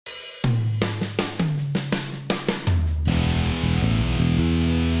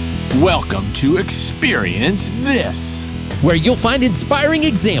Welcome to Experience This, where you'll find inspiring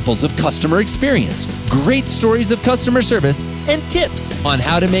examples of customer experience, great stories of customer service, and tips on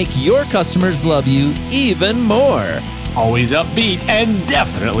how to make your customers love you even more. Always upbeat and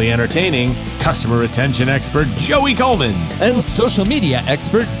definitely entertaining, customer retention expert Joey Coleman and social media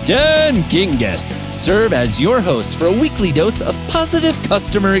expert Dan Gingiss serve as your hosts for a weekly dose of positive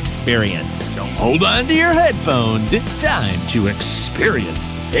customer experience. So hold on to your headphones. It's time to experience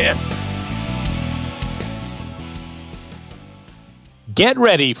this. Get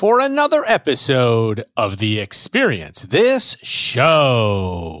ready for another episode of the Experience This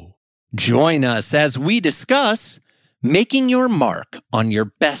show. Join us as we discuss making your mark on your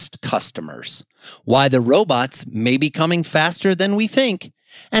best customers, why the robots may be coming faster than we think,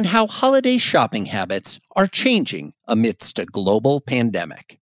 and how holiday shopping habits are changing amidst a global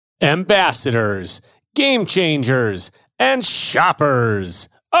pandemic. Ambassadors, game changers, and shoppers.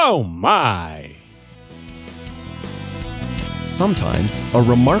 Oh my! Sometimes a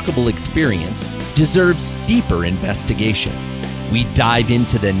remarkable experience deserves deeper investigation. We dive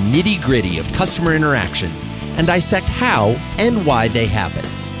into the nitty-gritty of customer interactions and dissect how and why they happen.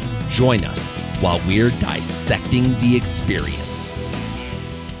 Join us while we're dissecting the experience.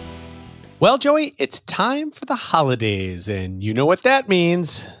 Well, Joey, it's time for the holidays, and you know what that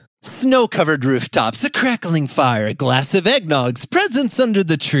means. Snow-covered rooftops, a crackling fire, a glass of eggnogs, presents under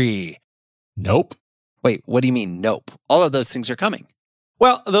the tree. Nope. Wait, what do you mean, nope? All of those things are coming.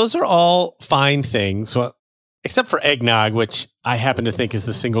 Well, those are all fine things, well, except for eggnog, which I happen to think is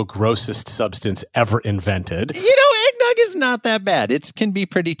the single grossest substance ever invented. You know, eggnog is not that bad. It can be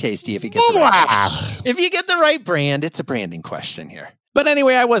pretty tasty if you get the right brand. If you get the right brand. It's a branding question here. But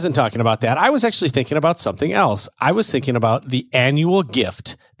anyway, I wasn't talking about that. I was actually thinking about something else. I was thinking about the annual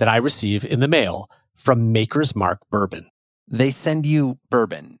gift that I receive in the mail from Maker's Mark Bourbon. They send you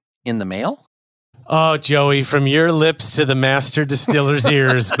bourbon in the mail? Oh, Joey, from your lips to the master distiller's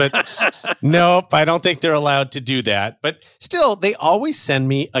ears. But nope, I don't think they're allowed to do that. But still, they always send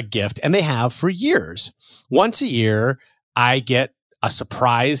me a gift, and they have for years. Once a year, I get a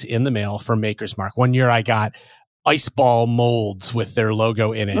surprise in the mail from Maker's Mark. One year, I got ice ball molds with their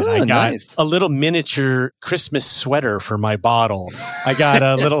logo in it. Oh, I got nice. a little miniature Christmas sweater for my bottle. I got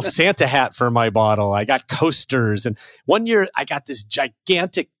a little Santa hat for my bottle. I got coasters. And one year, I got this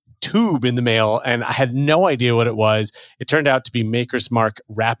gigantic tube in the mail, and I had no idea what it was. It turned out to be Maker's Mark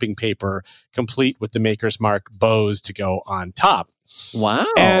wrapping paper, complete with the Maker's Mark bows to go on top. Wow.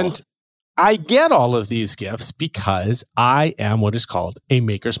 And I get all of these gifts because I am what is called a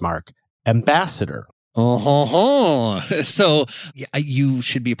Maker's Mark ambassador. So you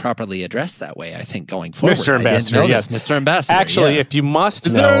should be properly addressed that way, I think, going forward. Mr. Ambassador, yes. Mr. Ambassador. Actually, yes. if you must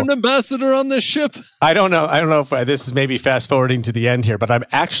Is know, there an ambassador on this ship? I don't know if this is maybe fast forwarding to the end here, but I'm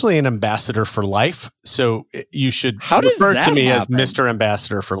actually an ambassador for life. So you should refer to me as Mr.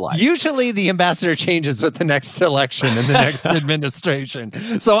 Ambassador for life. Usually the ambassador changes with the next election and the next administration.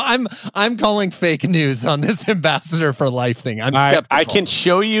 So I'm calling fake news on this ambassador for life thing. I'm skeptical. I can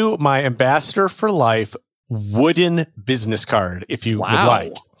show you my ambassador for life wooden business card if you would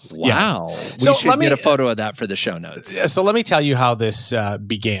like. Wow. Yeah. We should get a photo of that for the show notes. So let me tell you how this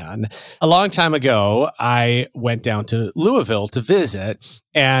began. A long time ago, I went down to Louisville to visit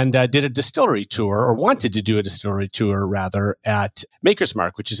and did a distillery tour, or wanted to do a distillery tour, rather, at Maker's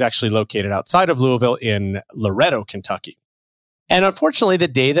Mark, which is actually located outside of Louisville in Loretto, Kentucky. And unfortunately, the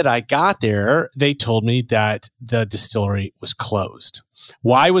day that I got there, they told me that the distillery was closed.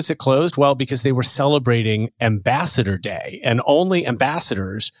 Why was it closed? Well, because they were celebrating Ambassador Day, and only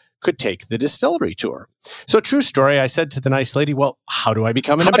ambassadors could take the distillery tour. So, true story, I said to the nice lady, well, how do I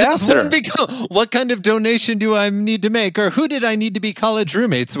become an ambassador? What kind of donation do I need to make, or who did I need to be college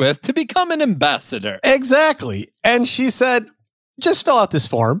roommates with to become an ambassador? Exactly. And she said, just fill out this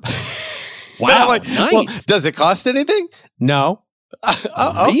form. Wow, like, nice. Well, does it cost anything? No.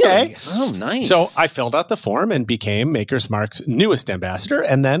 Really? Okay. Oh, nice. So I filled out the form and became Maker's Mark's newest ambassador,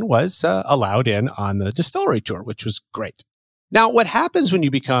 and then was allowed in on the distillery tour, which was great. Now, what happens when you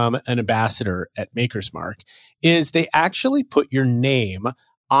become an ambassador at Maker's Mark is they actually put your name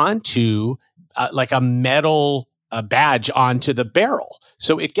onto like a metal badge onto the barrel.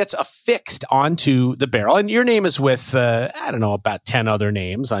 So it gets affixed onto the barrel, and your name is with, about 10 other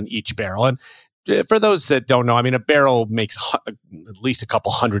names on each barrel. And for those that don't know, I mean, a barrel makes at least a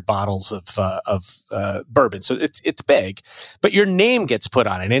couple hundred bottles of bourbon. So it's big, but your name gets put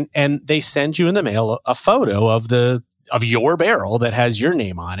on it, and they send you in the mail a photo of the of your barrel that has your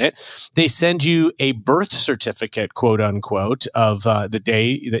name on it. They send you a birth certificate, quote unquote, of the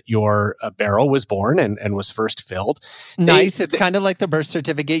day that your barrel was born and was first filled. Nice. It's kind of like the birth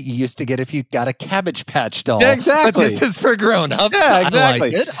certificate you used to get if you got a Cabbage Patch doll. Yeah, exactly. But this is for grown-ups. Yeah,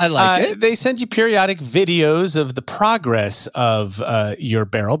 exactly. I like it. They send you periodic videos of the progress of your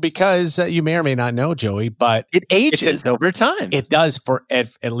barrel because you may or may not know, Joey, but it ages over time. It does for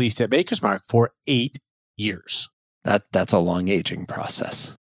at least at Maker's Mark for 8 years. That's a long aging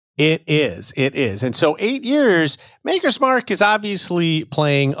process. It is. And so 8 years, Maker's Mark is obviously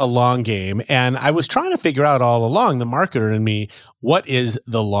playing a long game. And I was trying to figure out all along, the marketer in me, what is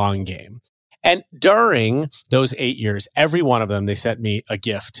the long game? And during those 8 years, every one of them, they sent me a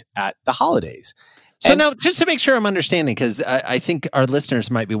gift at the holidays. So now, just to make sure I'm understanding, because I think our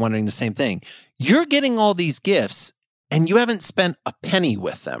listeners might be wondering the same thing. You're getting all these gifts and you haven't spent a penny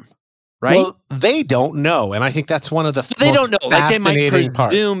with them. Right? Well, they don't know. And I think that's one of the They don't know. Like they might presume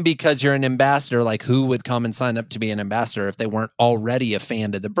parts. Because you're an ambassador, like who would come and sign up to be an ambassador if they weren't already a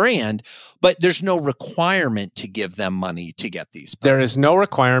fan of the brand? But there's no requirement to give them money to get these products. There is no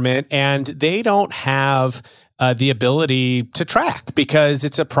requirement. And they don't have the ability to track because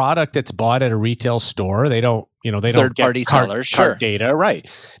it's a product that's bought at a retail store. They don't third-party sellers, cart data.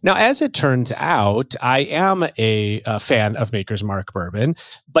 Right. Now, as it turns out, I am a fan of Maker's Mark bourbon,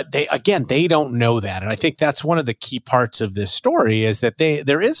 but they don't know that. And I think that's one of the key parts of this story is that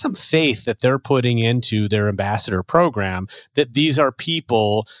there is some faith that they're putting into their ambassador program, that these are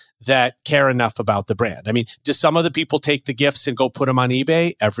people that care enough about the brand. I mean, do some of the people take the gifts and go put them on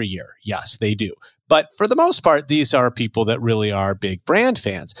eBay every year? Yes, they do. But for the most part, these are people that really are big brand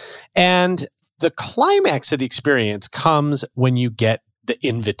fans. And the climax of the experience comes when you get the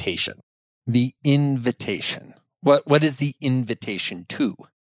invitation. The invitation. What is the invitation to?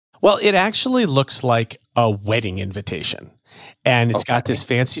 Well, it actually looks like a wedding invitation. And it's got this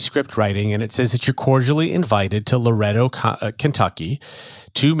fancy script writing, and it says that you're cordially invited to Loretto, Kentucky,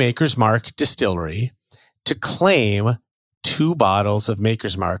 to Maker's Mark Distillery to claim 2 bottles of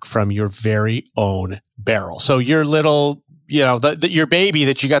Maker's Mark from your very own barrel. So your little, your baby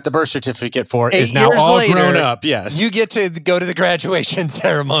that you got the birth certificate for is now all grown up. Yes. You get to go to the graduation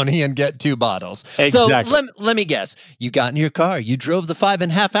ceremony and get 2 bottles. Exactly. So let me guess. You got in your car. You drove the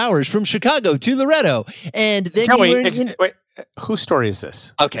 5.5 hours from Chicago to Loretto. And then wait, whose story is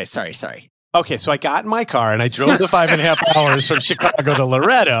this? Okay, sorry. Okay, so I got in my car and I drove the 5.5 hours from Chicago to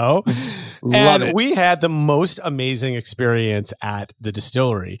Loretto. We had the most amazing experience at the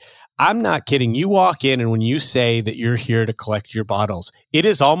distillery. I'm not kidding. You walk in and when you say that you're here to collect your bottles, it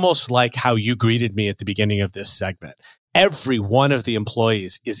is almost like how you greeted me at the beginning of this segment. Every one of the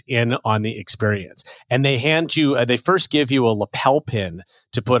employees is in on the experience, and they hand you, they first give you a lapel pin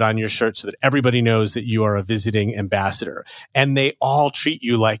to put on your shirt so that everybody knows that you are a visiting ambassador, and they all treat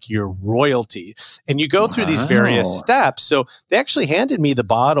you like you're royalty. And you go through these various steps. So they actually handed me the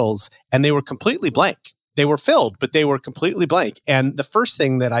bottles and they were completely blank. They were filled, but they were completely blank. And the first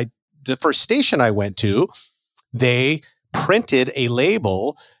station I went to, they printed a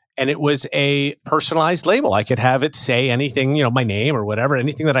label. And it was a personalized label. I could have it say anything, my name or whatever,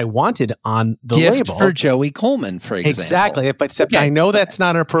 anything that I wanted on the label. Gift for Joey Coleman, for example. Exactly. Except I know that's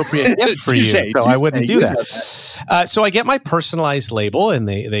not an appropriate gift for you, so I wouldn't do that. So I get my personalized label and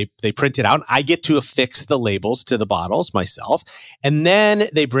they print it out. I get to affix the labels to the bottles myself. And then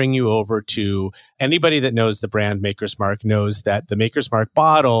they bring you over to anybody that knows the brand Maker's Mark knows that the Maker's Mark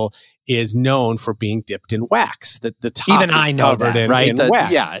bottle is known for being dipped in wax. The top even I know covered that, right? in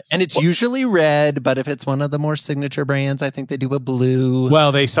wax. Yeah, and it's usually red, but if it's one of the more signature brands, I think they do a blue.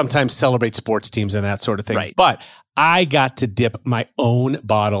 Well, they sometimes celebrate sports teams and that sort of thing. Right. But I got to dip my own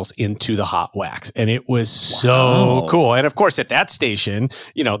bottles into the hot wax, and it was so cool. And of course, at that station,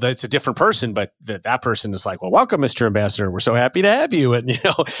 that's a different person, but that person is like, "Well, welcome, Mr. Ambassador. We're so happy to have you." And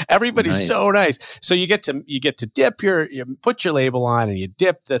everybody's so nice. So you get to dip you put your label on, and you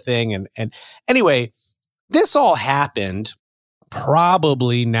dip the thing. And anyway, this all happened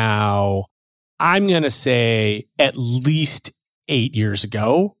probably now, I'm going to say at least 8 years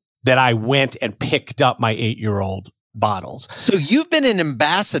ago, that I went and picked up my 8-year-old bottles. So you've been an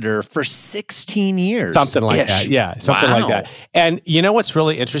ambassador for 16 years. Something like that. Yeah, something like that. And you know what's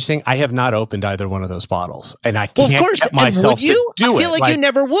really interesting? I have not opened either one of those bottles. And I can't get myself to do it. I feel like you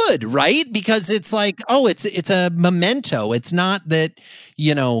never would, right? Because it's like, it's a memento. It's not that,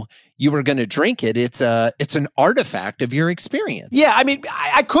 you were going to drink it. It's an artifact of your experience. Yeah, I mean,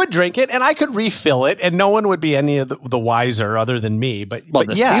 I could drink it and I could refill it, and no one would be any of the wiser other than me. But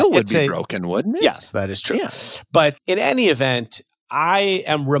the seal would be broken, wouldn't it? Yes, that is true. Yeah. But in any event, I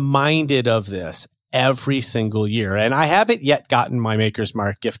am reminded of this every single year. And I haven't yet gotten my Maker's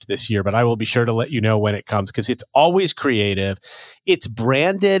Mark gift this year, but I will be sure to let you know when it comes because it's always creative. It's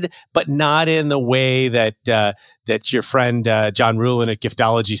branded, but not in the way that that your friend John Rulin at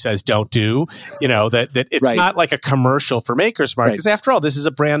Giftology says don't do. That it's Right. not like a commercial for Maker's Mark Right. because after all, this is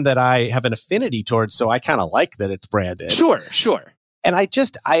a brand that I have an affinity towards, so I kind of like that it's branded. Sure. And I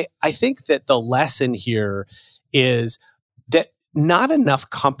think that the lesson here is that not enough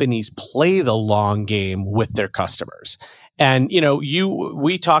companies play the long game with their customers. And,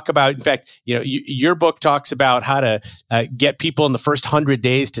 we talk about, in fact, your book talks about how to get people in the first 100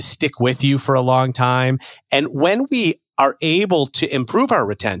 days to stick with you for a long time. And when we are able to improve our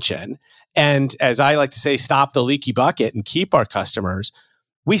retention and, as I like to say, stop the leaky bucket and keep our customers,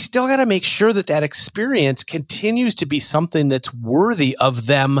 we still got to make sure that experience continues to be something that's worthy of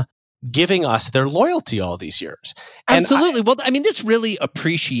them giving us their loyalty all these years. Absolutely. This really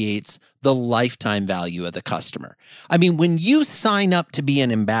appreciates the lifetime value of the customer. When you sign up to be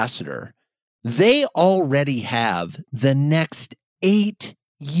an ambassador, they already have the next 8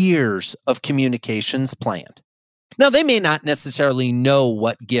 years of communications planned. Now, they may not necessarily know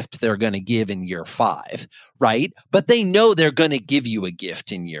what gift they're going to give in year 5, right? But they know they're going to give you a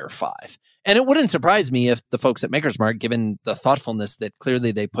gift in year 5. And it wouldn't surprise me if the folks at Maker's Mark, given the thoughtfulness that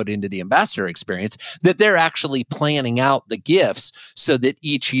clearly they put into the ambassador experience, that they're actually planning out the gifts so that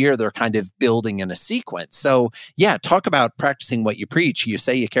each year they're kind of building in a sequence. So yeah, talk about practicing what you preach. You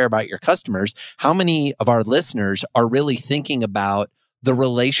say you care about your customers. How many of our listeners are really thinking about the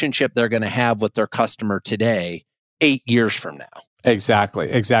relationship they're going to have with their customer today, 8 years from now?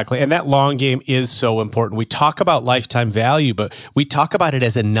 Exactly. And that long game is so important. We talk about lifetime value, but we talk about it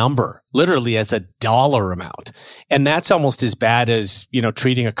as a number, literally as a dollar amount. And that's almost as bad as,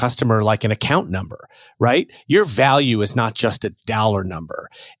 treating a customer like an account number, right? Your value is not just a dollar number.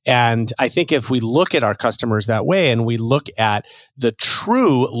 And I think if we look at our customers that way and we look at the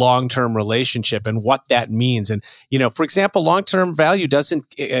true long-term relationship and what that means. And, for example, long-term value doesn't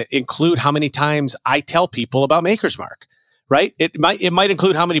include how many times I tell people about Maker's Mark. Right? It might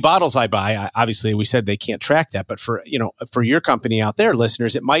include how many bottles I buy. Obviously, we said they can't track that, but for your company out there,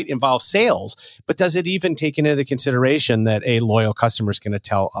 listeners, it might involve sales. But does it even take into the consideration that a loyal customer is going to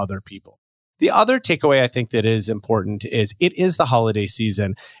tell other people? The other takeaway I think that is important is it is the holiday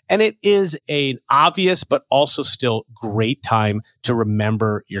season, and it is an obvious but also still great time to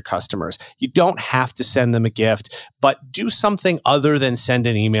remember your customers. You don't have to send them a gift, but do something other than send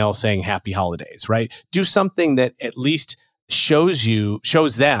an email saying happy holidays, right? Do something that at least shows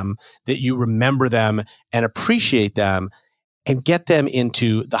them that you remember them and appreciate them and get them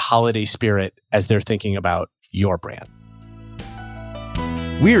into the holiday spirit as they're thinking about your brand.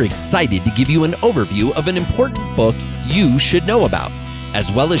 We're excited to give you an overview of an important book you should know about, as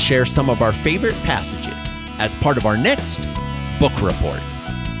well as share some of our favorite passages as part of our next book report.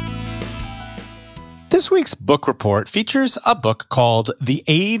 This week's book report features a book called The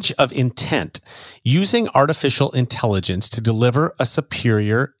Age of Intent, Using Artificial Intelligence to Deliver a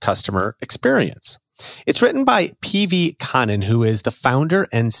Superior Customer Experience. It's written by P.V. Kannan, who is the founder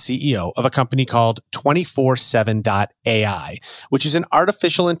and CEO of a company called 247.ai, which is an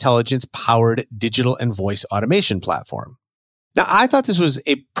artificial intelligence-powered digital and voice automation platform. Now, I thought this was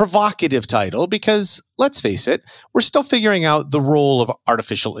a provocative title because, let's face it, we're still figuring out the role of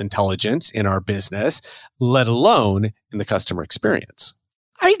artificial intelligence in our business, let alone in the customer experience.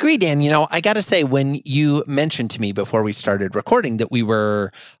 I agree, Dan. I got to say, when you mentioned to me before we started recording that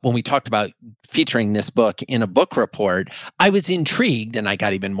when we talked about featuring this book in a book report, I was intrigued, and I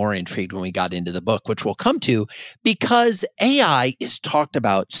got even more intrigued when we got into the book, which we'll come to, because AI is talked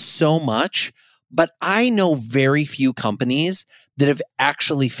about so much. But I know very few companies that have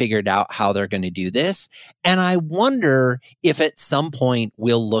actually figured out how they're going to do this. And I wonder if at some point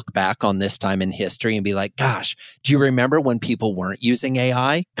we'll look back on this time in history and be like, gosh, do you remember when people weren't using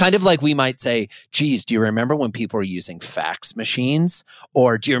AI? Kind of like we might say, geez, do you remember when people were using fax machines?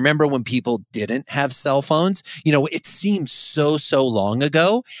 Or do you remember when people didn't have cell phones? It seems so long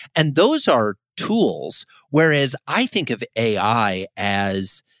ago. And those are tools. Whereas I think of AI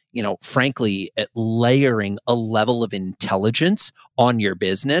as, frankly, at layering a level of intelligence on your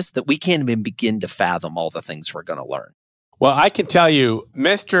business that we can't even begin to fathom all the things we're going to learn. Well, I can tell you,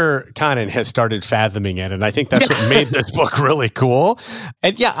 Mr. Kannan has started fathoming it, and I think that's what made this book really cool.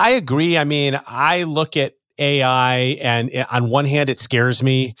 And yeah, I agree. I look at AI, and on one hand, it scares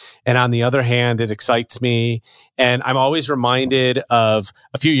me, and on the other hand, it excites me. And I'm always reminded of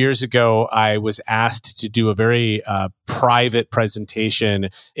a few years ago, I was asked to do a very private presentation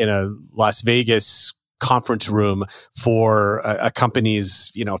in a Las Vegas conference room for a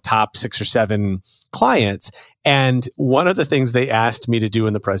company's, top 6 or 7 clients. And one of the things they asked me to do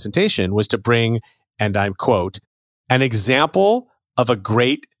in the presentation was to bring, and I'm quote, an example of a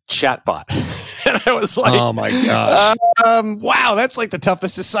great chatbot. And I was like, oh my gosh. Wow, that's like the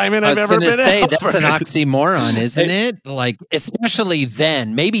toughest assignment I've ever been in. That's an oxymoron, isn't it? Like, especially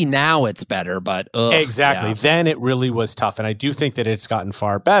then. Maybe now it's better, but exactly. Yeah. Then it really was tough. And I do think that it's gotten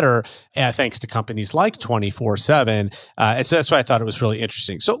far better thanks to companies like 24/7. And so that's why I thought it was really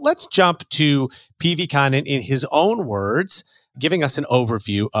interesting. So let's jump to PV Kannan in his own words, giving us an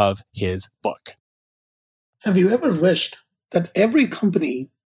overview of his book. Have you ever wished that every company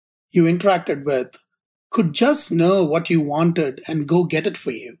you interacted with could just know what you wanted and go get it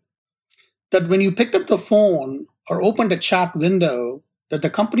for you? That when you picked up the phone or opened a chat window, that the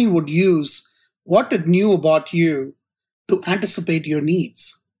company would use what it knew about you to anticipate your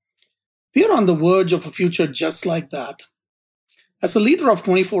needs. We are on the verge of a future just like that. As a leader of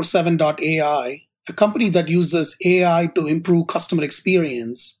 247.ai, a company that uses AI to improve customer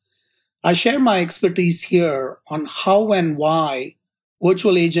experience, I share my expertise here on how and why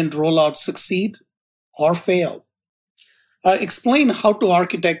virtual agent rollouts succeed or fail. I explain how to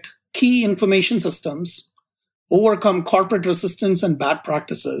architect key information systems, overcome corporate resistance and bad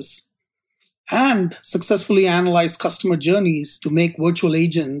practices, and successfully analyze customer journeys to make virtual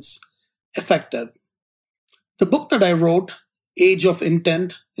agents effective. The book that I wrote, Age of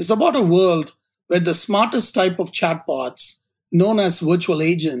Intent, is about a world where the smartest type of chatbots, known as virtual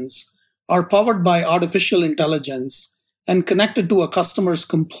agents, are powered by artificial intelligence and connected to a customer's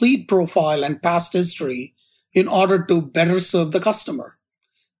complete profile and past history in order to better serve the customer.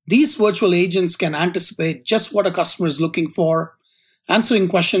 These virtual agents can anticipate just what a customer is looking for, answering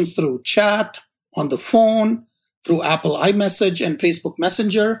questions through chat, on the phone, through Apple iMessage and Facebook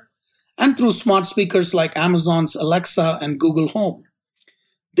Messenger, and through smart speakers like Amazon's Alexa and Google Home.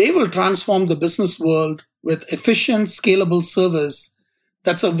 They will transform the business world with efficient, scalable service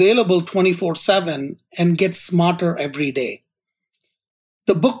that's available 24/7 and gets smarter every day.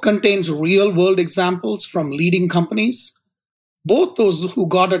 The book contains real-world examples from leading companies, both those who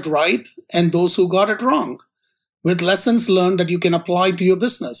got it right and those who got it wrong, with lessons learned that you can apply to your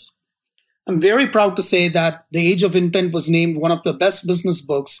business. I'm very proud to say that The Age of Intent was named one of the best business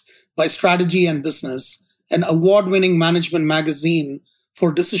books by Strategy and Business, an award-winning management magazine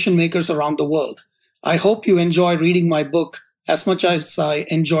for decision makers around the world. I hope you enjoy reading my book as much as I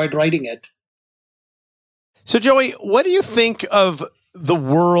enjoyed writing it. So, Joey, what do you think of the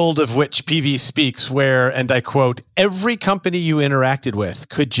world of which PV speaks where, and I quote, every company you interacted with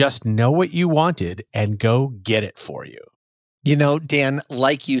could just know what you wanted and go get it for you? You know, Dan,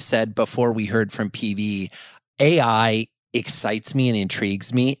 like you said before we heard from PV, AI excites me and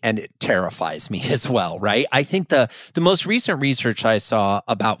intrigues me, and it terrifies me as well, right? I think the most recent research I saw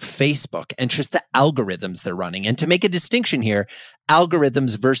about Facebook and just the algorithms they're running, and to make a distinction here,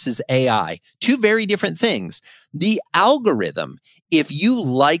 algorithms versus AI, two very different things. The algorithm, if you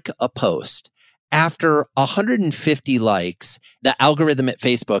like a post, after 150 likes, the algorithm at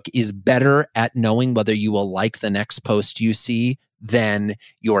Facebook is better at knowing whether you will like the next post you see than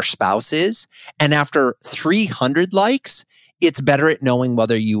your spouse is. And after 300 likes, it's better at knowing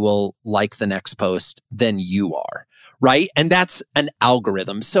whether you will like the next post than you are, right? And that's an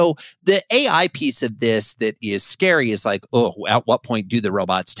algorithm. So the AI piece of this that is scary is like, oh, at what point do the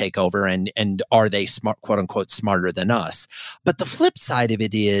robots take over and are they smart, quote unquote, smarter than us? But the flip side of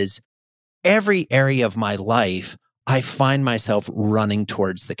it is every area of my life, I find myself running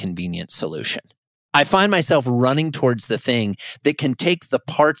towards the convenient solution. I find myself running towards the thing that can take the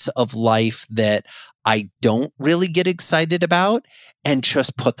parts of life that I don't really get excited about and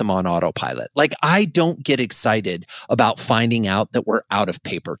just put them on autopilot. Like, I don't get excited about finding out that we're out of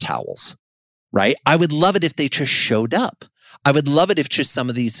paper towels, right? I would love it if they just showed up. I would love it if just some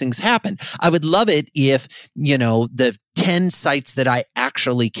of these things happen. I would love it if, the 10 sites that I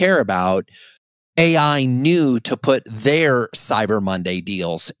actually care about, AI knew to put their Cyber Monday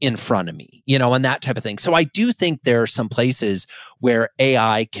deals in front of me, and that type of thing. So I do think there are some places where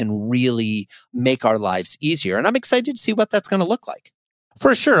AI can really make our lives easier. And I'm excited to see what that's going to look like.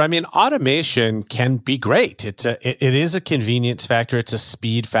 For sure. I mean, automation can be great. It is a convenience factor. It's a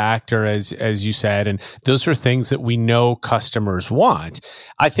speed factor, as you said. And those are things that we know customers want.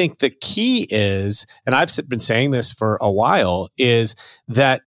 I think the key is, and I've been saying this for a while, is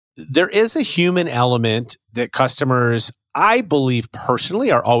that there is a human element that customers, I believe personally,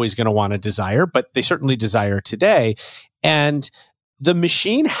 are always going to want to desire, but they certainly desire today. And the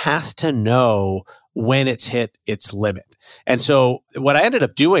machine has to know when it's hit its limit. And so what I ended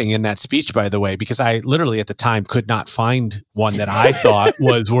up doing in that speech, by the way, because I literally at the time could not find one that I thought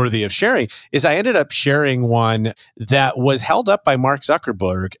was worthy of sharing, is I ended up sharing one that was held up by Mark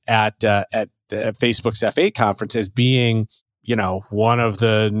Zuckerberg at Facebook's F8 conference as being, one of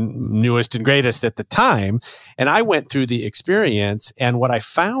the newest and greatest at the time. And I went through the experience, and what I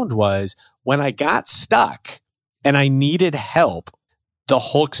found was when I got stuck and I needed help, the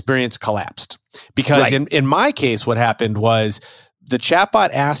whole experience collapsed. Because in my case, what happened was the chatbot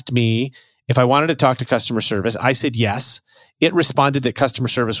asked me if I wanted to talk to customer service. I said yes. It responded that customer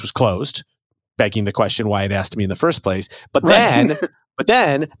service was closed, begging the question why it asked me in the first place. But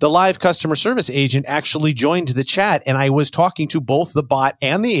then the live customer service agent actually joined the chat, and I was talking to both the bot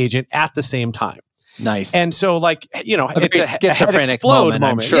and the agent at the same time. Nice. And so, it's a schizophrenic moment,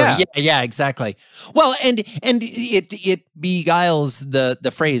 I'm sure. Yeah, exactly. Well, and it beguiles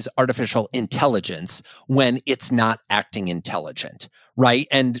the phrase artificial intelligence when it's not acting intelligent, right?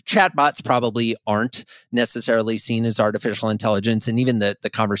 And chatbots probably aren't necessarily seen as artificial intelligence. And even the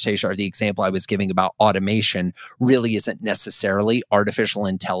conversation or the example I was giving about automation really isn't necessarily artificial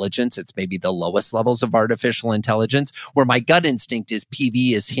intelligence. It's maybe the lowest levels of artificial intelligence, where my gut instinct is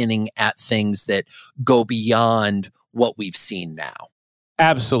PV is hinting at things that go beyond what we've seen now.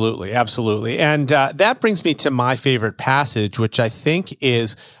 Absolutely. And that brings me to my favorite passage, which I think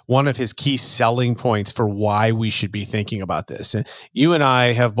is one of his key selling points for why we should be thinking about this. And you and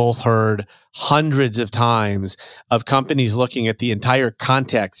I have both heard hundreds of times of companies looking at the entire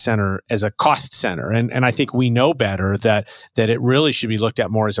contact center as a cost center. And I think we know better that it really should be looked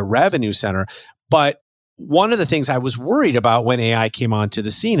at more as a revenue center. But one of the things I was worried about when AI came onto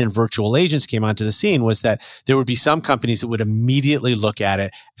the scene and virtual agents came onto the scene was that there would be some companies that would immediately look at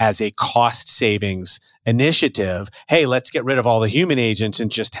it as a cost savings initiative. Hey, let's get rid of all the human agents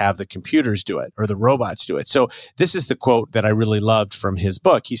and just have the computers do it or the robots do it. So this is the quote that I really loved from his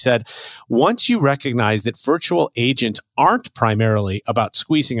book. He said, once you recognize that virtual agents aren't primarily about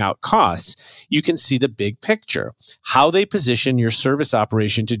squeezing out costs, you can see the big picture, how they position your service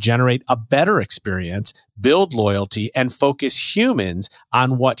operation to generate a better experience, build loyalty, and focus humans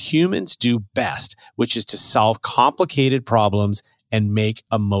on what humans do best, which is to solve complicated problems and make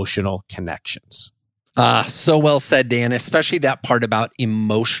emotional connections. So well said, Dan, especially that part about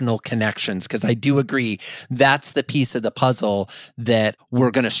emotional connections, because I do agree that's the piece of the puzzle that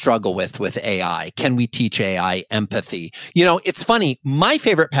we're going to struggle with AI. Can we teach AI empathy? It's funny. My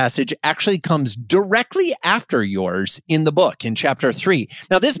favorite passage actually comes directly after yours in the book in chapter 3.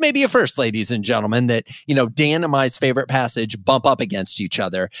 Now, this may be a first, ladies and gentlemen, that, Dan and my's favorite passage bump up against each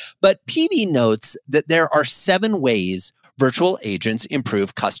other. But PV notes that there are 7 ways virtual agents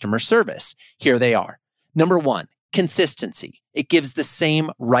improve customer service. Here they are. Number 1, consistency. It gives the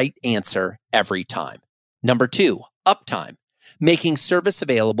same right answer every time. Number 2, uptime, making service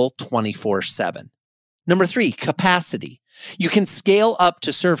available 24/7. Number 3, capacity. You can scale up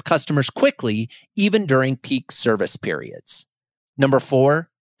to serve customers quickly, even during peak service periods. Number 4,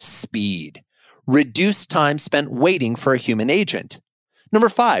 speed. Reduce time spent waiting for a human agent. Number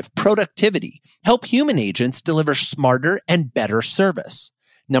 5, productivity. Help human agents deliver smarter and better service.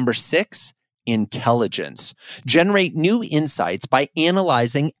 Number 6, intelligence. Generate new insights by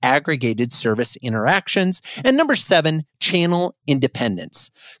analyzing aggregated service interactions. And number 7, channel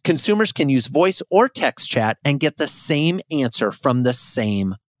independence. Consumers can use voice or text chat and get the same answer from the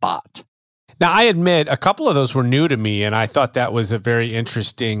same bot. Now, I admit a couple of those were new to me, and I thought that was a very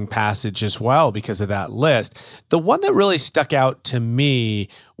interesting passage as well because of that list. The one that really stuck out to me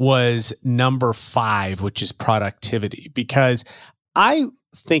was number 5, which is productivity, because I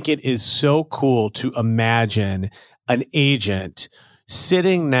think it is so cool to imagine an agent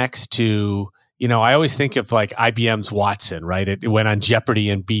sitting next to, I always think of like IBM's Watson, right? It went on Jeopardy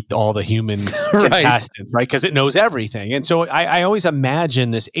and beat all the human contestants, right? Because it knows everything. And so I always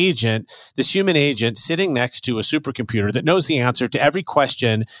imagine this human agent sitting next to a supercomputer that knows the answer to every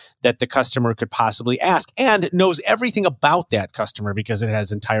question that the customer could possibly ask and knows everything about that customer because it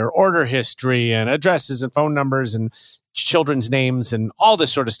has entire order history and addresses and phone numbers and children's names and all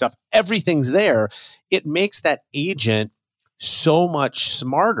this sort of stuff. Everything's there. It makes that agent so much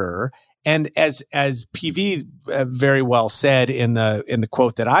smarter. And as PV very well said in the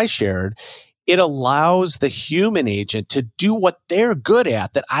quote that I shared, it allows the human agent to do what they're good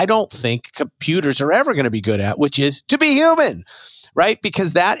at that I don't think computers are ever going to be good at, which is to be human, right?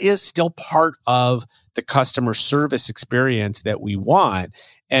 Because that is still part of the customer service experience that we want.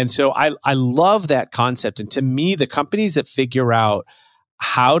 And so I love that concept. And to me, the companies that figure out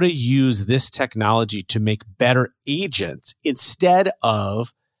how to use this technology to make better agents instead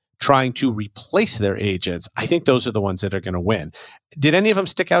of trying to replace their agents, I think those are the ones that are going to win. Did any of them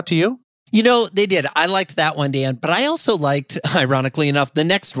stick out to you? They did. I liked that one, Dan, but I also liked, ironically enough, the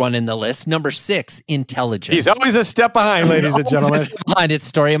next one in the list, number 6, intelligence. He's always a step behind, ladies and gentlemen. Behind. It's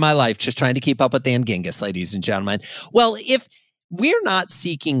story of my life, just trying to keep up with Dan Gingiss, ladies and gentlemen. Well, if we're not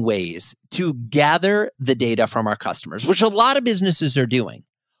seeking ways to gather the data from our customers, which a lot of businesses are doing,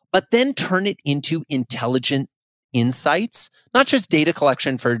 but then turn it into intelligent insights, not just data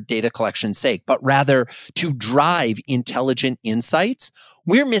collection for data collection's sake, but rather to drive intelligent insights,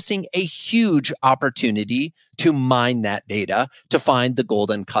 we're missing a huge opportunity to mine that data to find the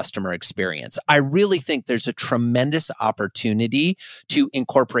golden customer experience. I really think there's a tremendous opportunity to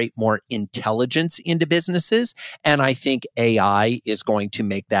incorporate more intelligence into businesses. And I think AI is going to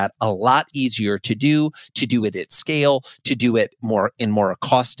make that a lot easier to do it at scale, to do it in more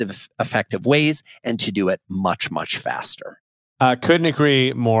cost-effective ways, and to do it much, much faster. Couldn't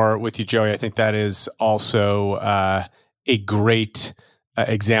agree more with you, Joey. I think that is also a great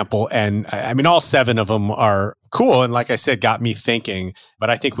example. And I mean, all 7 of them are cool. And like I said, got me thinking, but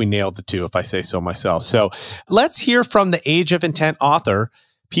I think we nailed the 2, if I say so myself. So let's hear from the Age of Intent author,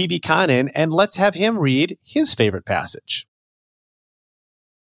 P.V. Conant, and let's have him read his favorite passage.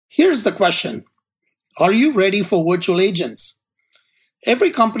 Here's the question. Are you ready for virtual agents?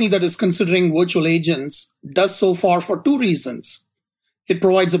 Every company that is considering virtual agents does so far for 2 reasons. It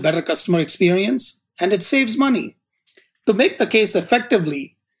provides a better customer experience and it saves money. To make the case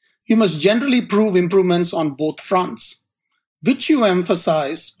effectively, you must generally prove improvements on both fronts. Which you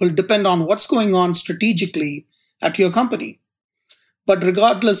emphasize will depend on what's going on strategically at your company. But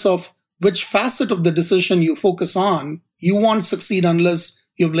regardless of which facet of the decision you focus on, you won't succeed unless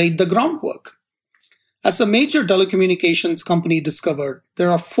you've laid the groundwork. As a major telecommunications company discovered,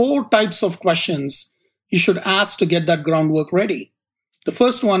 there are 4 types of questions you should ask to get that groundwork ready. The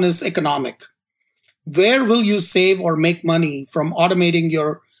first one is economic. Where will you save or make money from automating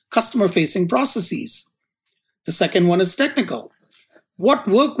your customer-facing processes? The second one is technical. What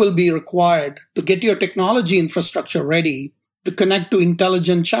work will be required to get your technology infrastructure ready to connect to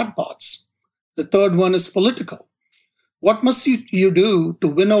intelligent chatbots? The third one is political. What must you do to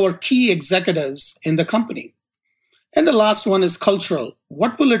win over key executives in the company? And the last one is cultural.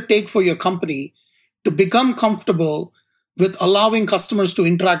 What will it take for your company to become comfortable with allowing customers to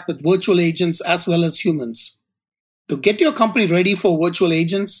interact with virtual agents as well as humans? To get your company ready for virtual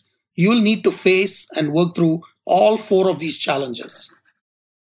agents, you'll need to face and work through all 4 of these challenges.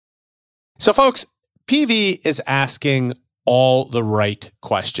 So folks, PV is asking all the right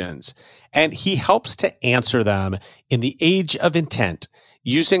questions, and he helps to answer them in the Age of Intent,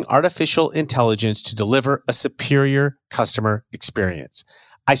 using artificial intelligence to deliver a superior customer experience.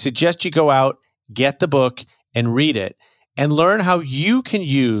 I suggest you go out, get the book, and read it, and learn how you can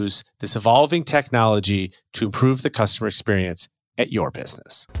use this evolving technology to improve the customer experience at your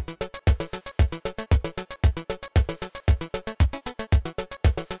business.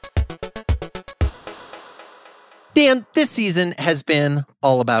 Dan, this season has been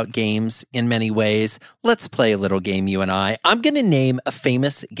all about games in many ways. Let's play a little game, you and I. I'm going to name a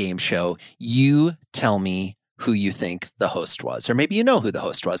famous game show. You tell me who you think the host was, or maybe you know who the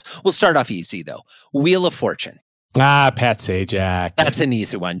host was. We'll start off easy, though. Wheel of Fortune. Pat Sajak. That's an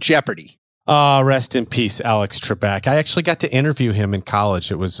easy one. Jeopardy. Oh, rest in peace, Alex Trebek. I actually got to interview him in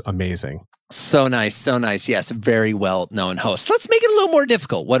college. It was amazing. So nice, so nice. Yes, very well-known host. Let's make it a little more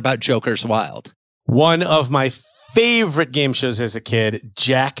difficult. What about Joker's Wild? One of my favorite game shows as a kid,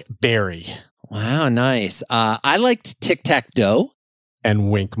 Jack Barry. Wow, nice. I liked Tic-Tac-Toe.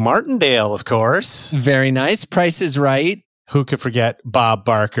 And Wink Martindale, of course. Very nice. Price is Right. Who could forget Bob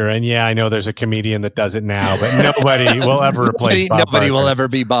Barker? And yeah, I know there's a comedian that does it now, but nobody will ever replace Bob Barker. Nobody will ever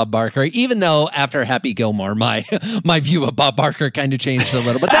be Bob Barker, even though after Happy Gilmore, my view of Bob Barker kind of changed a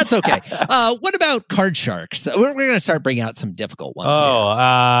little, but that's okay. What about Card Sharks? We're going to start bringing out some difficult ones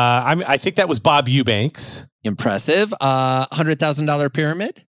here. I think that was Bob Eubanks. Impressive. $100,000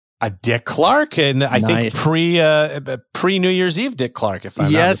 Pyramid. Dick Clark, and I think pre New Year's Eve Dick Clark, if I'm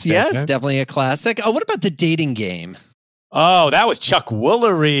not mistaken. Yes, definitely a classic. What about The Dating Game? Oh, that was Chuck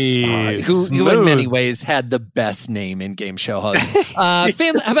Woolery, who in many ways had the best name in game show host. How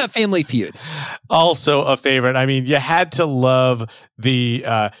about Family Feud? Also a favorite. I mean, you had to love the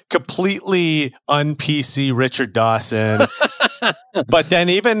completely un-PC Richard Dawson But then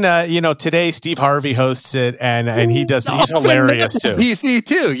even, today Steve Harvey hosts it and he's hilarious too. PC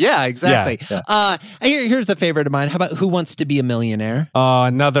too. Yeah, exactly. Yeah. Here's a favorite of mine. How about Who Wants to Be a Millionaire?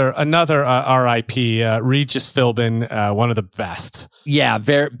 Another RIP, Regis Philbin, one of the best. Yeah,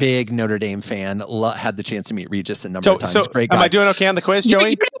 very big Notre Dame fan. Had the chance to meet Regis a number of times. So Great guy. am I doing okay on the quiz, Joey?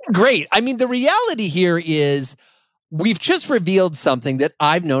 You're doing great. I mean, the reality here is we've just revealed something that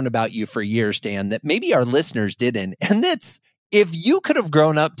I've known about you for years, Dan, that maybe our listeners didn't. And that's, if you could have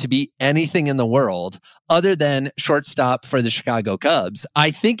grown up to be anything in the world other than shortstop for the Chicago Cubs,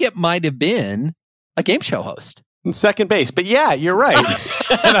 I think it might have been a game show host. Second base. But yeah, you're right.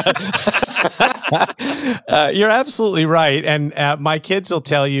 You're absolutely right. And my kids will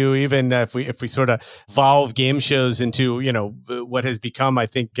tell you, even if we sort of evolve game shows into, what has become, I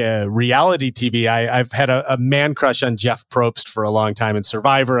think, reality TV. I've had a man crush on Jeff Probst for a long time in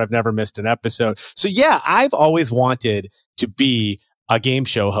Survivor. I've never missed an episode. So yeah, I've always wanted to be a game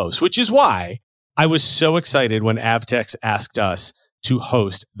show host, which is why I was so excited when Avtex asked us to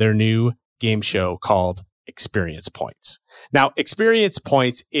host their new game show called Experience Points. Now, Experience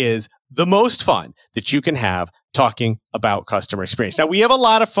Points is the most fun that you can have talking about customer experience. Now, we have a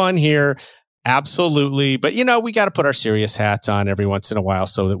lot of fun here. Absolutely. But, we got to put our serious hats on every once in a while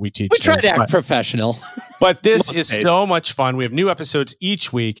so that we teach. We try to act professional. But this is so much fun. We have new episodes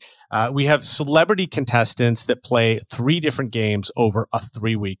each week. We have celebrity contestants that play 3 different games over a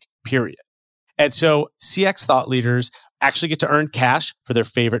 3-week period. And so CX thought leaders actually get to earn cash for their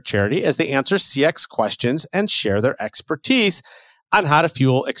favorite charity as they answer CX questions and share their expertise on how to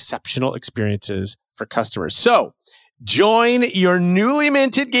fuel exceptional experiences for customers. So join your newly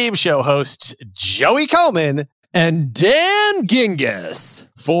minted game show hosts, Joey Coleman and Dan Gingiss,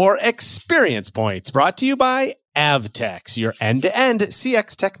 for Experience Points, brought to you by Avtex, your end-to-end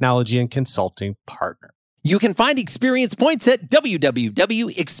CX technology and consulting partner. You can find Experience Points at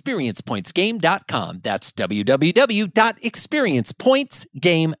www.experiencepointsgame.com. That's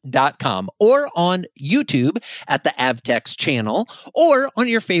www.experiencepointsgame.com, or on YouTube at the Avtex channel, or on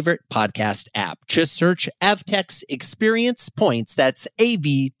your favorite podcast app. Just search Avtex Experience Points. That's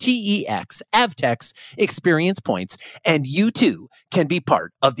AVTEX, Avtex Experience Points. And you too can be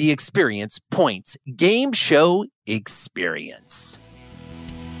part of the Experience Points game show experience.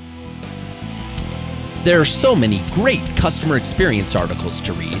 There are so many great customer experience articles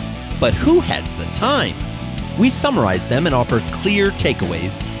to read, but who has the time? We summarize them and offer clear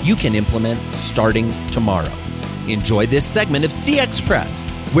takeaways you can implement starting tomorrow. Enjoy this segment of CX Press,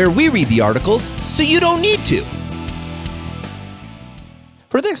 where we read the articles so you don't need to.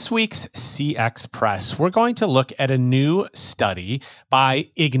 For this week's CX Press, we're going to look at a new study by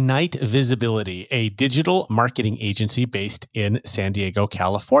Ignite Visibility, a digital marketing agency based in San Diego,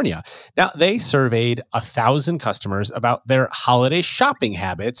 California. Now, they surveyed 1,000 customers about their holiday shopping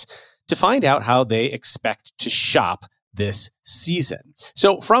habits to find out how they expect to shop this season.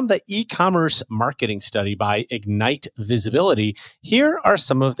 So from the e-commerce marketing study by Ignite Visibility, here are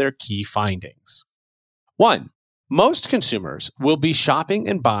some of their key findings. 1. Most consumers will be shopping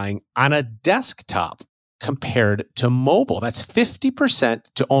and buying on a desktop compared to mobile. That's 50%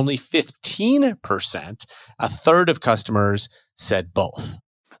 to only 15%. A third of customers said both.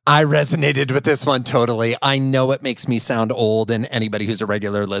 I resonated with this one totally. I know it makes me sound old, and anybody who's a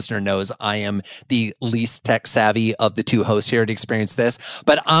regular listener knows I am the least tech savvy of the two hosts here to experience this,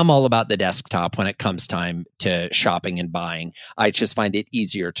 but I'm all about the desktop when it comes time to shopping and buying. I just find it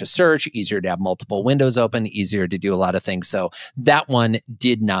easier to search, easier to have multiple windows open, easier to do a lot of things. So that one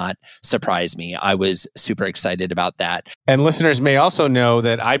did not surprise me. I was super excited about that. And listeners may also know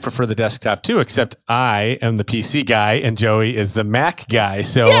that I prefer the desktop too, except I am the PC guy and Joey is the Mac guy.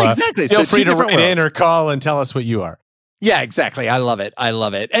 So yeah, exactly. Feel free to write in or call and tell us what you are. Yeah, exactly. I love it.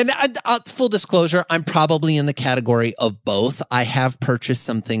 And full disclosure, I'm probably in the category of both. I have purchased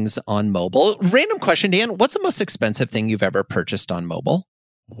some things on mobile. Random question, Dan. What's the most expensive thing you've ever purchased on mobile?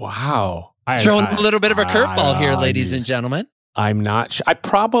 Wow. Throwing a little bit of a curveball here, ladies and gentlemen. I'm not sure. I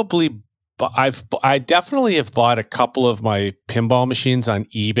definitely have bought a couple of my pinball machines on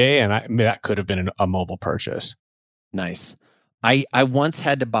eBay, and that could have been a mobile purchase. Nice. I once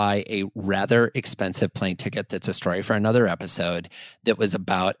had to buy a rather expensive plane ticket that's a story for another episode that was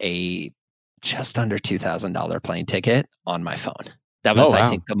about a just under $2,000 plane ticket on my phone. That was, Oh, wow. I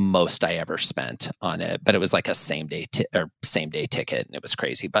think, the most I ever spent on it. But it was like a same day ticket, and it was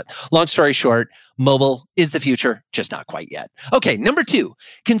crazy. But long story short, mobile is the future, just not quite yet. Okay, number 2,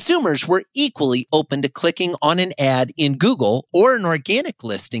 consumers were equally open to clicking on an ad in Google or an organic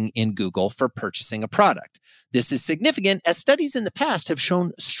listing in Google for purchasing a product. This is significant as studies in the past have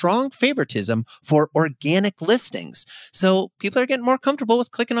shown strong favoritism for organic listings. So people are getting more comfortable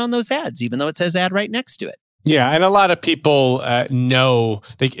with clicking on those ads, even though it says ad right next to it. Yeah, and a lot of people know.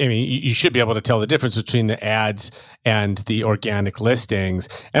 You should be able to tell the difference between the ads and the organic listings.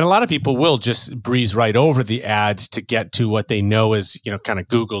 And a lot of people will just breeze right over the ads to get to what they know is, kind of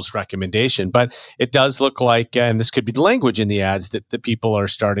Google's recommendation. But it does look like, and this could be the language in the ads, that the people are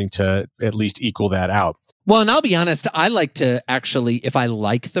starting to at least equal that out. Well, and I'll be honest, I like to actually, if I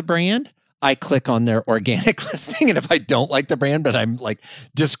like the brand, I click on their organic listing. And if I don't like the brand, but I'm like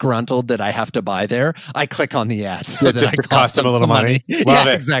disgruntled that I have to buy there, I click on the ad. So just to cost them a little money. Love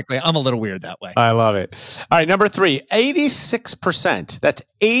it. Exactly. I'm a little weird that way. I love it. All right. Number 3, 86%. That's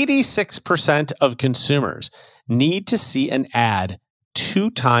 86% of consumers need to see an ad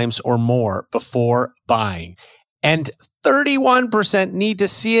 2 times or more before buying. And 31% need to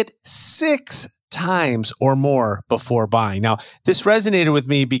see it 6 times or more before buying. Now, this resonated with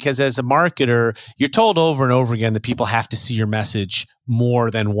me because as a marketer, you're told over and over again that people have to see your message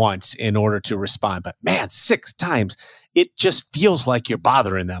more than once in order to respond. But man, 6 times, it just feels like you're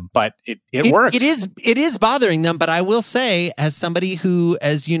bothering them, but it works. It is bothering them. But I will say, as somebody who,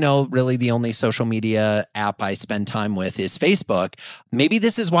 as you know, really the only social media app I spend time with is Facebook. Maybe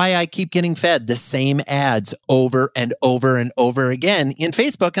this is why I keep getting fed the same ads over and over and over again in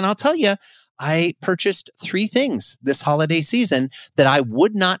Facebook. And I'll tell you, I purchased 3 things this holiday season that I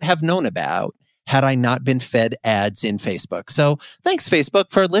would not have known about had I not been fed ads in Facebook. So thanks,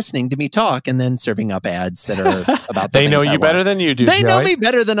 Facebook, for listening to me talk and then serving up ads that are about the They know you better than you do, They know Joey. me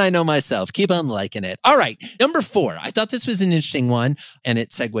better than I know myself. Keep on liking it. All right. Number 4. I thought this was an interesting one, and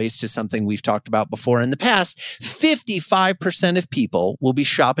it segues to something we've talked about before in the past. 55% of people will be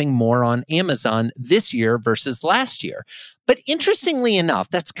shopping more on Amazon this year versus last year. But interestingly enough,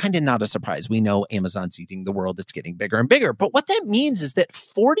 that's kind of not a surprise. We know Amazon's eating the world. It's getting bigger and bigger. But what that means is that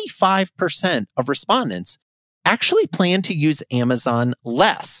 45% of respondents actually plan to use Amazon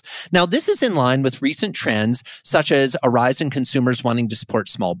less. Now, this is in line with recent trends, such as a rise in consumers wanting to support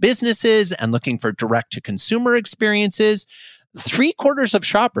small businesses and looking for direct-to-consumer experiences. 3/4 of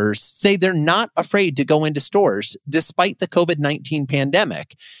shoppers say they're not afraid to go into stores despite the COVID-19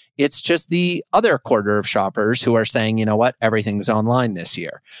 pandemic. It's just the other 1/4 of shoppers who are saying, you know what, everything's online this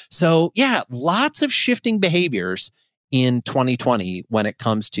year. So yeah, lots of shifting behaviors in 2020 when it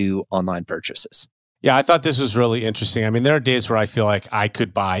comes to online purchases. Yeah, I thought this was really interesting. I mean, there are days where I feel like I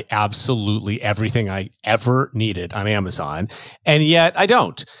could buy absolutely everything I ever needed on Amazon, and yet I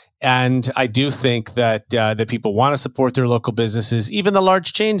don't. And I do think that that people want to support their local businesses, even the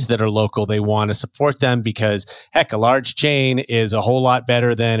large chains that are local. They want to support them because, heck, a large chain is a whole lot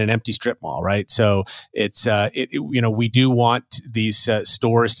better than an empty strip mall, right? So it's we do want these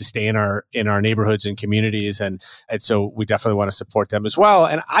stores to stay in our neighborhoods and communities, and so we definitely want to support them as well.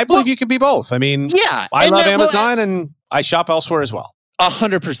 And I believe you can be both. I mean, yeah, I love Amazon, and I shop elsewhere as well.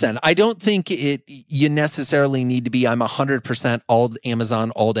 100%. I don't think you necessarily need to be, I'm 100% all Amazon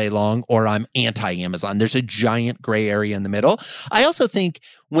all day long, or I'm anti-Amazon. There's a giant gray area in the middle. I also think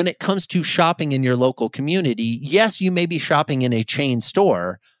when it comes to shopping in your local community, yes, you may be shopping in a chain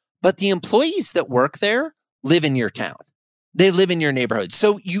store, but the employees that work there live in your town. They live in your neighborhood.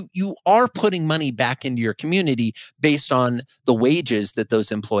 So you are putting money back into your community based on the wages that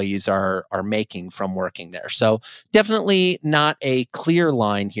those employees are making from working there. So definitely not a clear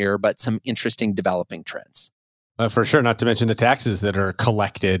line here, but some interesting developing trends. For sure, not to mention the taxes that are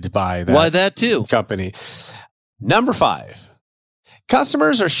collected by that too. Company. Number 5.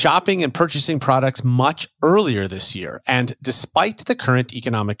 Customers are shopping and purchasing products much earlier this year. And despite the current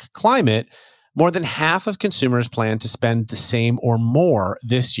economic climate, more than half of consumers plan to spend the same or more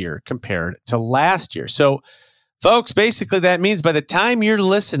this year compared to last year. So, folks, basically that means by the time you're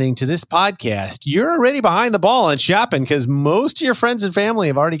listening to this podcast, you're already behind the ball on shopping because most of your friends and family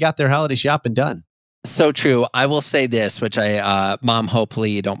have already got their holiday shopping done. So true. I will say this, which Mom,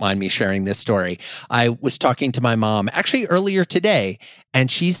 hopefully you don't mind me sharing this story. I was talking to my mom actually earlier today,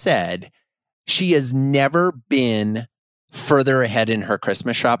 and she said she has never been further ahead in her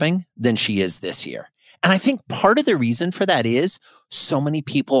Christmas shopping than she is this year. And I think part of the reason for that is so many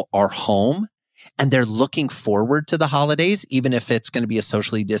people are home and they're looking forward to the holidays, even if it's going to be a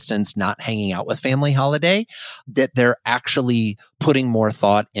socially distanced, not hanging out with family holiday, that they're actually putting more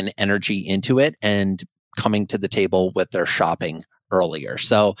thought and energy into it and coming to the table with their shopping earlier.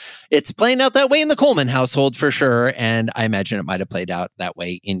 So it's playing out that way in the Coleman household for sure. And I imagine it might have played out that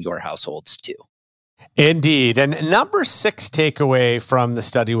way in your households too. Indeed. And number 6 takeaway from the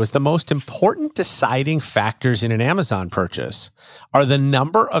study was the most important deciding factors in an Amazon purchase are the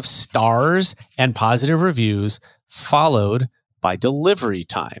number of stars and positive reviews followed by delivery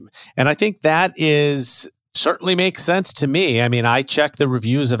time. And I think that certainly makes sense to me. I mean, I check the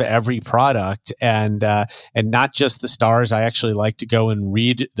reviews of every product and not just the stars. I actually like to go and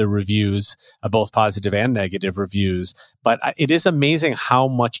read the reviews, both positive and negative reviews. But it is amazing how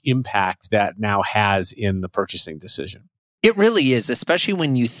much impact that now has in the purchasing decision. It really is, especially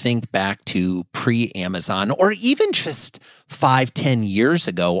when you think back to pre-Amazon or even just 5-10 years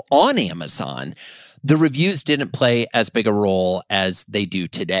ago on Amazon. The reviews didn't play as big a role as they do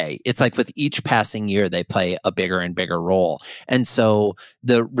today. It's like with each passing year, they play a bigger and bigger role. And so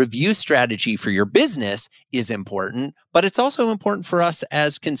the review strategy for your business is important, but it's also important for us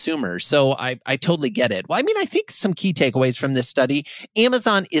as consumers. So I totally get it. Well, I mean, I think some key takeaways from this study,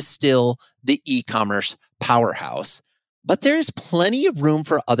 Amazon is still the e-commerce powerhouse. But there is plenty of room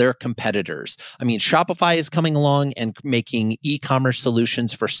for other competitors. I mean, Shopify is coming along and making e-commerce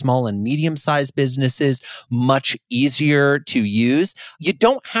solutions for small and medium-sized businesses much easier to use. You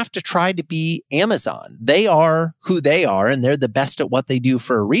don't have to try to be Amazon. They are who they are, and they're the best at what they do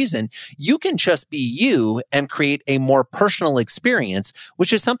for a reason. You can just be you and create a more personal experience,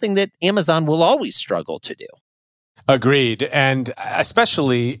 which is something that Amazon will always struggle to do. Agreed. And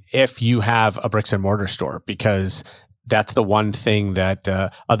especially if you have a bricks and mortar store, because that's the one thing that,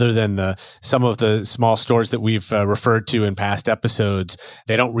 other than some of the small stores that we've referred to in past episodes,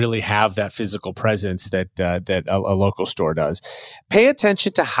 they don't really have that physical presence that a local store does. Pay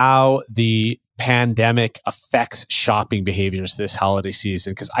attention to how the pandemic affects shopping behaviors this holiday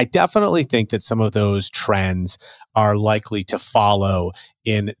season, because I definitely think that some of those trends are likely to follow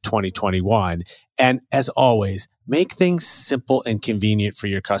in 2021. And as always, make things simple and convenient for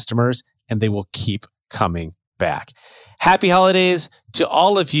your customers, and they will keep coming back. Happy holidays to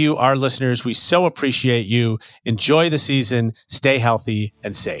all of you, our listeners. We so appreciate you. Enjoy the season. Stay healthy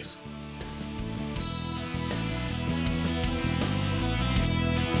and safe.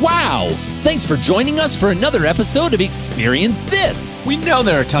 Wow! Thanks for joining us for another episode of Experience This. We know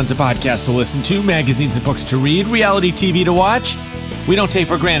there are tons of podcasts to listen to, magazines and books to read, reality TV to watch. We don't take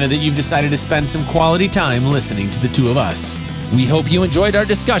for granted that you've decided to spend some quality time listening to the two of us. We hope you enjoyed our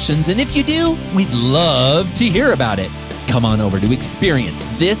discussions, and if you do, we'd love to hear about it. Come on over to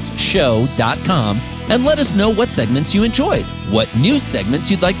experiencethisshow.com and let us know what segments you enjoyed, what new segments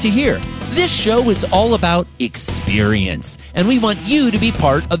you'd like to hear. This show is all about experience, and we want you to be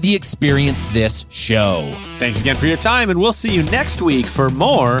part of the Experience This show. Thanks again for your time, and we'll see you next week for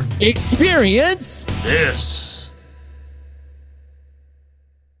more Experience This.